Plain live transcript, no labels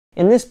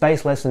In this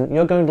bass lesson,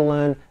 you're going to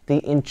learn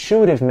the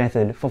intuitive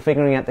method for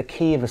figuring out the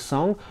key of a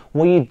song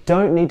where you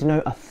don't need to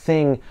know a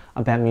thing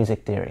about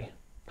music theory.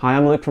 Hi,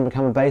 I'm Luke from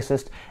Become a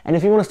Bassist, and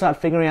if you want to start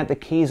figuring out the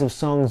keys of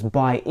songs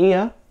by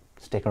ear,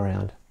 stick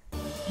around.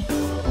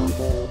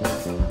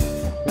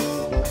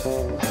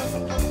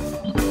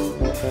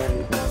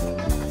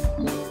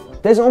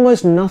 There's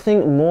almost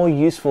nothing more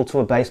useful to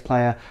a bass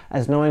player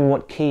as knowing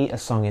what key a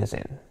song is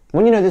in.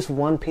 When you know this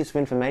one piece of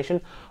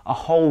information, a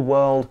whole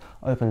world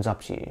opens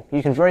up to you.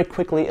 You can very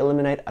quickly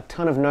eliminate a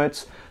ton of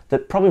notes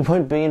that probably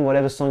won't be in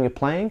whatever song you're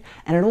playing,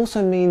 and it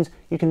also means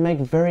you can make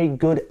very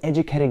good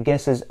educated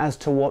guesses as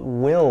to what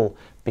will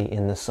be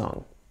in the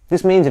song.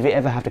 This means if you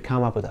ever have to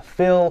come up with a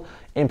fill,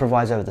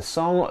 improvise over the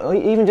song, or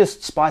even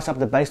just spice up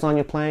the bass line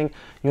you're playing,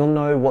 you'll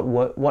know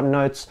what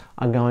notes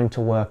are going to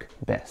work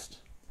best.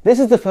 This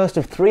is the first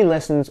of 3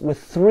 lessons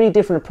with 3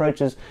 different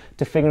approaches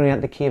to figuring out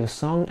the key of a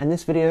song, and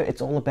this video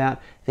it's all about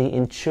the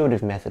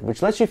intuitive method,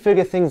 which lets you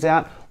figure things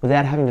out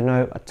without having to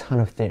know a ton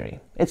of theory.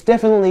 It's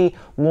definitely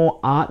more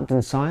art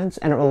than science,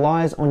 and it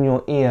relies on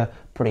your ear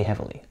pretty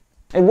heavily.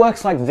 It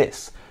works like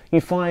this.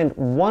 You find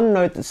one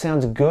note that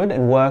sounds good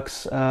and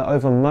works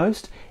over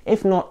most,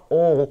 if not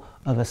all,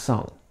 of a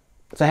song.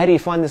 So how do you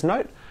find this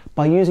note?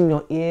 By using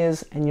your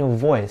ears and your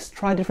voice.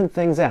 Try different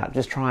things out.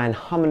 Just try and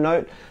hum a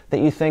note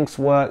that you think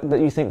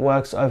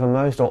works over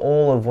most or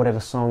all of whatever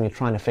song you're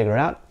trying to figure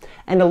out.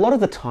 And a lot of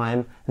the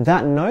time,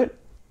 that note,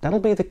 that'll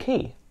be the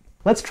key.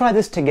 Let's try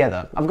this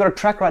together. I've got a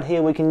track right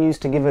here we can use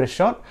to give it a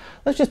shot.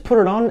 Let's just put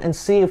it on and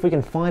see if we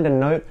can find a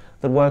note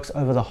that works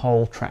over the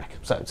whole track.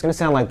 So it's going to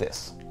sound like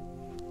this.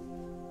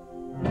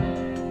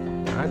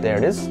 Alright, there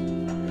it is.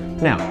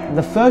 Now,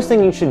 the first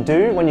thing you should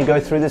do when you go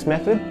through this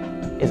method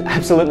is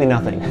absolutely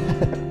nothing.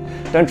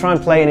 Don't try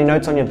and play any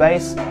notes on your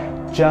bass,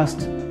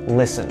 just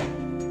listen.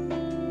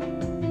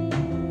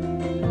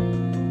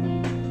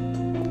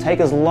 Take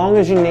as long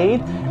as you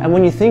need, and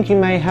when you think you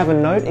may have a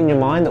note in your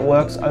mind that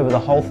works over the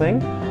whole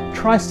thing,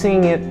 try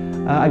singing it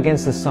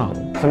against the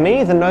song. For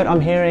me, the note I'm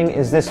hearing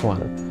is this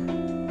one.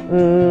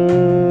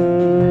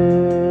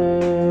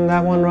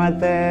 That one right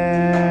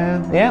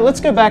there. Yeah,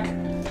 let's go back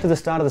to the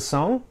start of the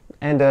song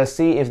and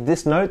see if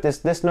this note,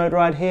 this note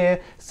right here,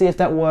 see if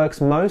that works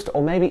most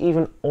or maybe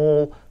even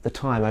all the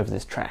time over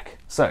this track.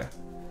 So,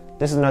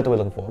 this is the note that we're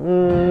looking for.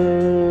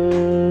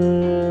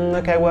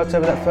 Okay, works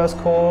over that first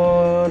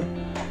chord.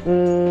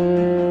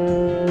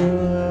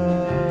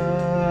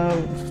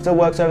 Still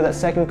works over that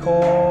second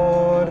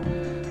chord.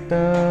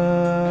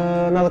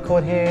 Another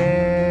chord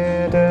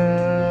here.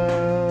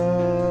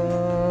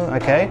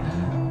 Okay.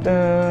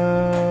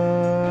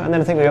 And then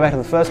I think we go back to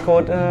the first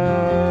chord.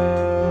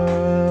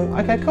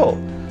 Okay, cool.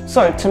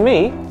 So to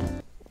me,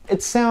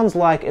 it sounds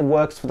like it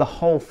works for the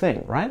whole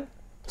thing, right?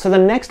 So the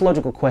next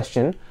logical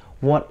question,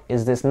 what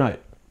is this note?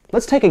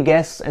 Let's take a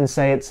guess and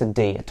say it's a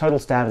D, a total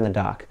stab in the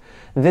dark.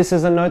 This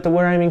is a note that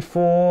we're aiming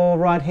for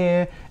right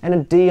here, and a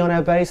D on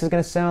our bass is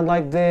going to sound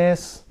like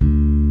this.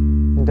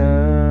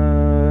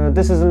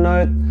 This is a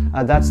note,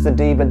 that's the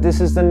D, but this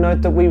is the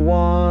note that we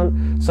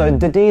want. So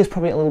the D is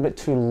probably a little bit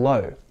too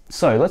low.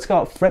 So let's go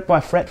up fret by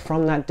fret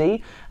from that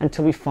D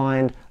until we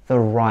find the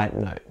right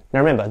note. Now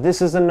remember,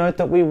 this is the note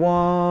that we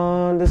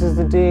want, this is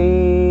the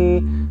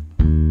D.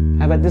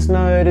 How about this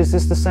note? Is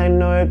this the same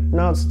note?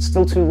 No, it's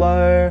still too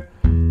low.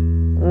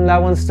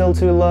 That one's still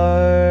too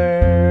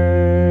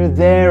low.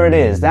 There it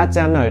is, that's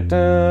our note.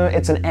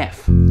 It's an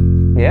F,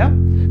 yeah?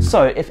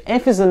 So if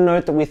F is a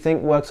note that we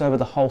think works over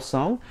the whole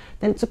song,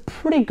 then it's a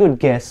pretty good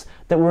guess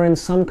that we're in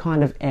some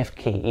kind of F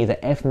key, either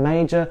F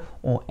major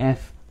or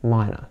F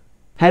minor.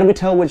 How do we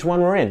tell which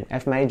one we're in,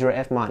 F major or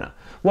F minor?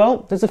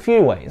 Well, there's a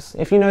few ways.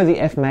 If you know the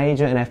F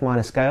major and F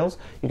minor scales,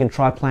 you can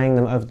try playing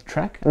them over the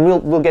track, and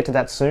we'll get to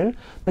that soon.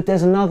 But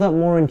there's another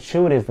more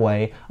intuitive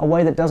way, a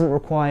way that doesn't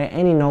require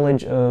any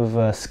knowledge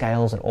of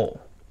scales at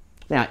all.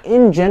 Now,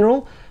 in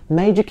general,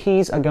 major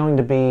keys are going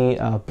to be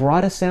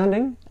brighter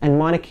sounding, and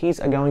minor keys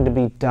are going to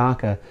be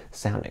darker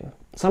sounding.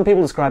 Some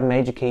people describe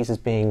major keys as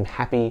being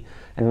happy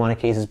and minor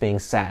keys as being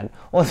sad.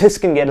 Well, this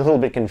can get a little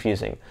bit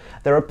confusing.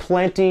 There are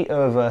plenty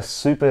of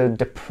super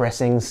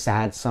depressing,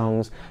 sad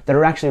songs that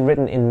are actually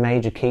written in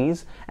major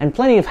keys, and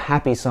plenty of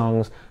happy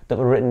songs that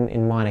were written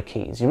in minor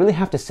keys. You really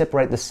have to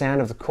separate the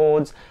sound of the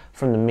chords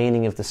from the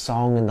meaning of the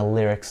song and the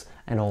lyrics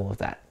and all of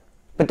that.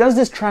 But does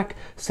this track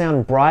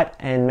sound bright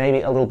and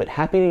maybe a little bit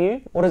happy to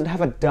you, or does it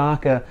have a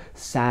darker,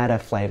 sadder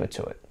flavor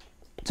to it?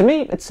 To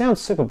me, it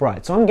sounds super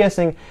bright, so I'm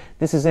guessing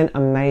this is in a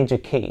major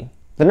key.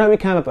 The note we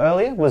came up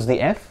earlier was the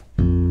F,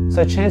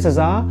 so chances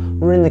are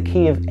we're in the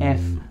key of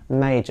F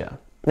major.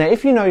 Now,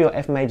 if you know your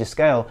F major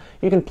scale,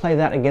 you can play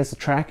that against the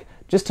track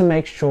just to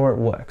make sure it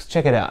works.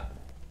 Check it out.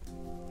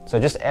 So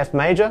just F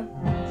major.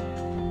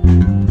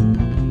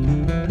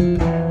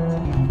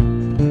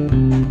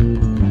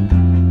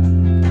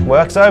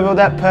 Works over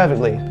that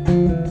perfectly.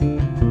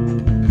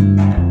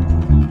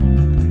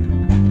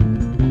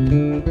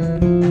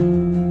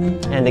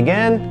 And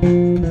again.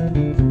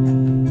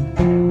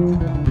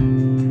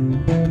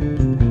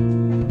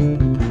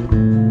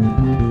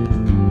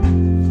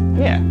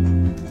 Yeah.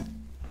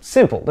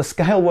 simple. The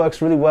scale works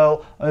really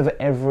well over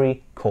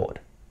every chord.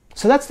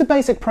 So that's the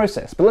basic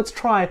process, but let's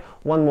try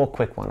one more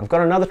quick one. I've got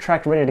another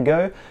track ready to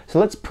go, so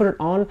let's put it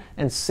on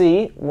and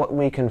see what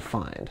we can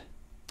find.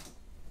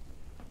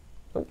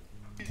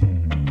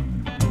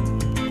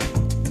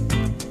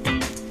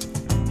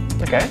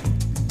 Okay,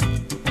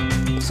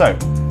 so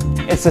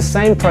it's the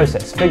same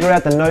process. Figure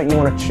out the note you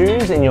want to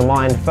choose in your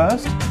mind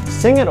first,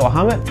 sing it or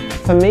hum it.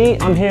 For me,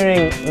 I'm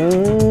hearing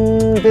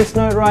this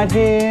note right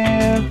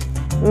here.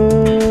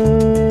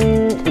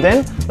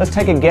 Then let's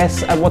take a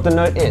guess at what the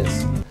note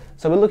is.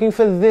 So we're looking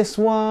for this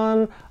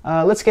one.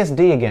 Let's guess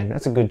D again.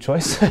 That's a good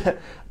choice.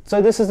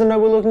 So this is the note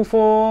we're looking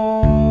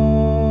for.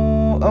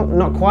 Oh,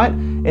 not quite.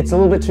 It's a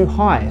little bit too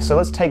high. So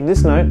let's take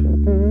this note.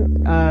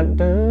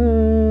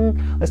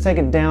 Let's take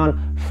it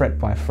down fret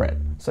by fret.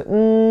 So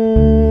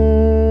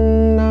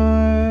no,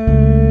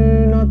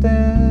 not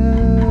there.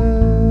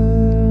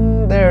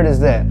 There it is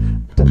there.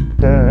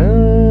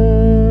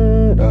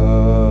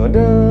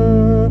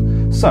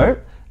 So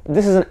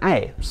this is an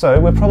A. So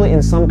we're probably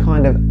in some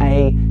kind of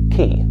A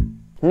key.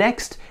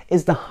 Next,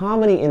 is the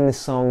harmony in this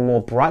song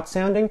more bright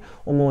sounding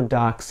or more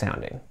dark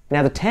sounding?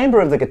 Now the timbre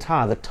of the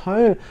guitar, the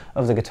tone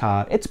of the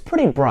guitar, it's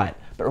pretty bright,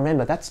 but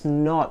remember that's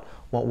not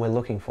what we're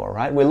looking for,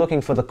 right? We're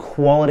looking for the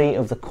quality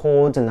of the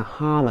chords and the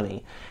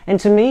harmony. And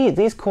to me,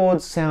 these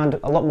chords sound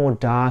a lot more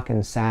dark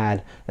and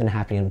sad than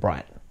happy and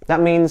bright. That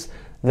means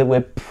that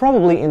we're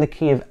probably in the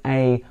key of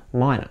A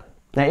minor.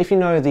 Now if you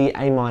know the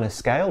A minor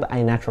scale, the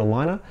A natural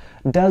minor,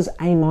 does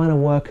A minor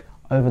work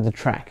over the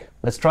track?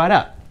 Let's try it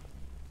out.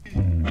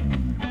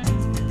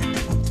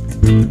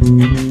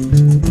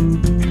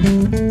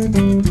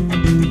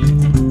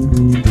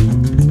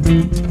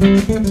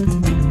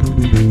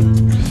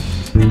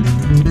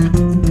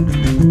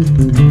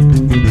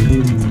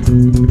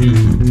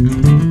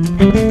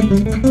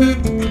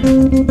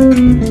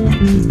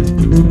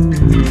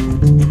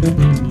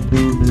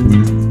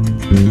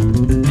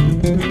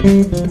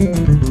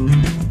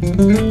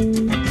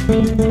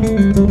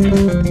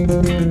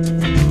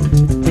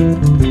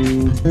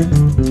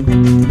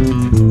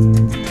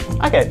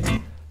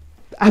 Okay,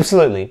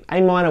 absolutely.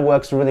 A minor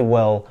works really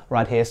well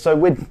right here, so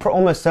we're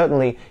almost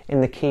certainly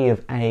in the key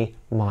of A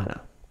minor.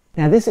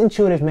 Now this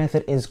intuitive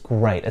method is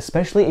great,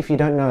 especially if you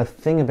don't know a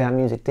thing about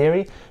music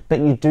theory,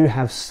 but you do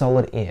have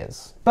solid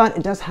ears. But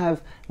it does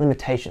have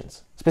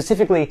limitations.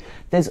 Specifically,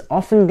 there's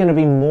often going to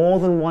be more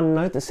than one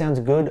note that sounds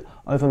good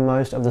over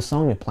most of the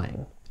song you're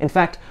playing. In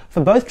fact,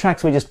 for both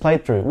tracks we just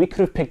played through, we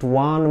could have picked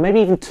one,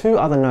 maybe even two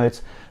other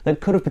notes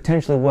that could have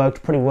potentially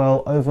worked pretty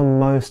well over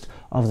most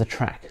of the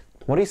track.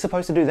 What are you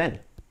supposed to do then?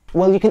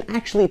 Well, you can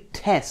actually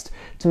test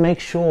to make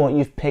sure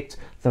you've picked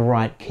the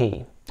right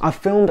key. I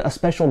filmed a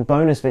special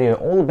bonus video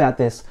all about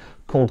this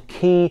called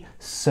Key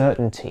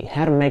Certainty,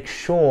 how to make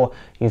sure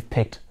you've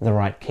picked the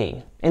right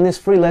key. In this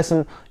free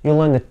lesson, you'll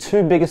learn the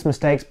two biggest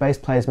mistakes bass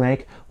players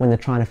make when they're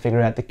trying to figure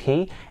out the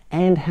key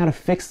and how to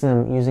fix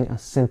them using a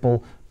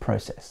simple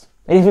process.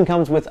 It even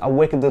comes with a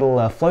wicked little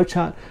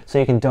flowchart so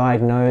you can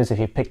diagnose if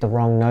you picked the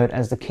wrong note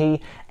as the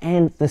key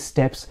and the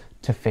steps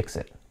to fix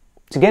it.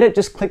 To get it,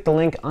 just click the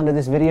link under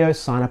this video,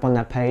 sign up on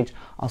that page.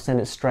 I'll send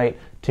it straight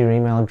to your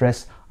email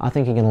address. I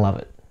think you're going to love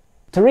it.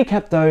 To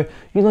recap though,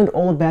 you learned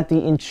all about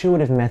the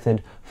intuitive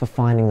method for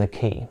finding the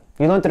key.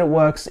 You learned that it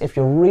works if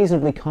you're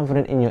reasonably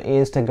confident in your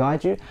ears to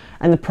guide you,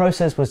 and the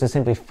process was to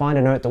simply find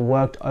a note that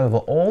worked over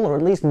all or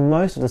at least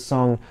most of the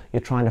song you're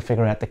trying to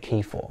figure out the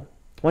key for.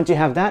 Once you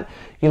have that,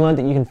 you learned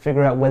that you can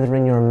figure out whether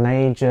you're a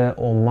major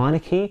or minor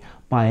key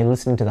by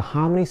listening to the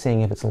harmony,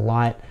 seeing if it's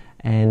light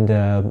and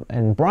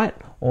bright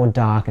or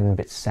dark and a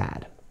bit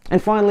sad.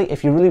 And finally,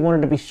 if you really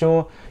wanted to be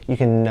sure, you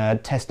can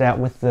test it out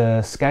with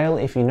the scale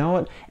if you know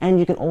it, and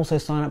you can also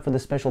sign up for the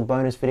special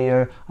bonus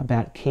video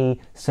about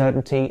key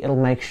certainty. It'll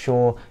make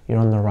sure you're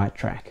on the right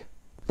track.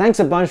 Thanks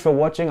a bunch for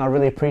watching, I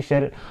really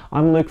appreciate it.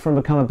 I'm Luke from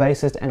Become a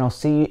Bassist, and I'll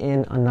see you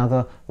in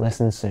another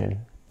lesson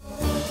soon.